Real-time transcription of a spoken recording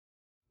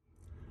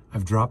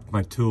I've dropped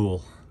my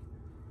tool.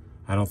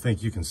 I don't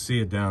think you can see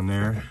it down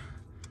there.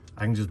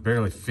 I can just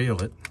barely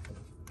feel it.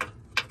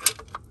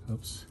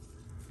 Oops.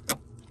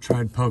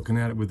 Tried poking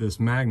at it with this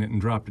magnet and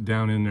dropped it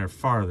down in there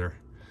farther.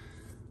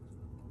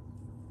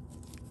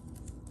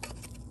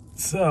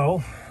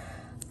 So,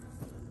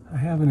 I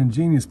have an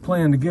ingenious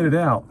plan to get it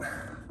out.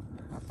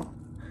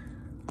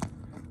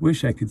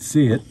 Wish I could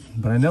see it,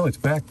 but I know it's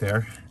back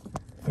there.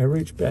 If I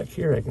reach back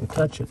here, I can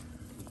touch it.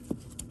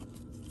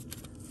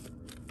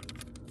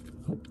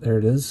 Oh, there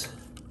it is.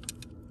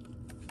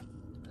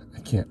 I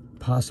can't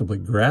possibly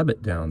grab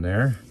it down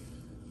there,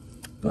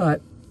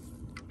 but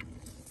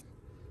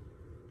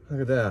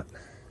look at that.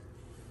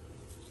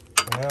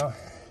 Well,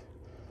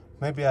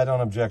 maybe I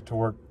don't object to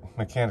work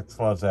mechanics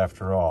gloves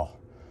after all.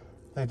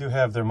 They do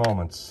have their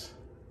moments.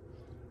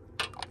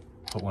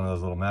 Put one of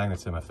those little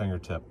magnets in my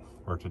fingertip,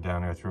 worked it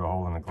down there through a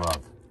hole in the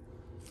glove.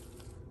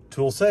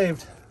 Tool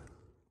saved.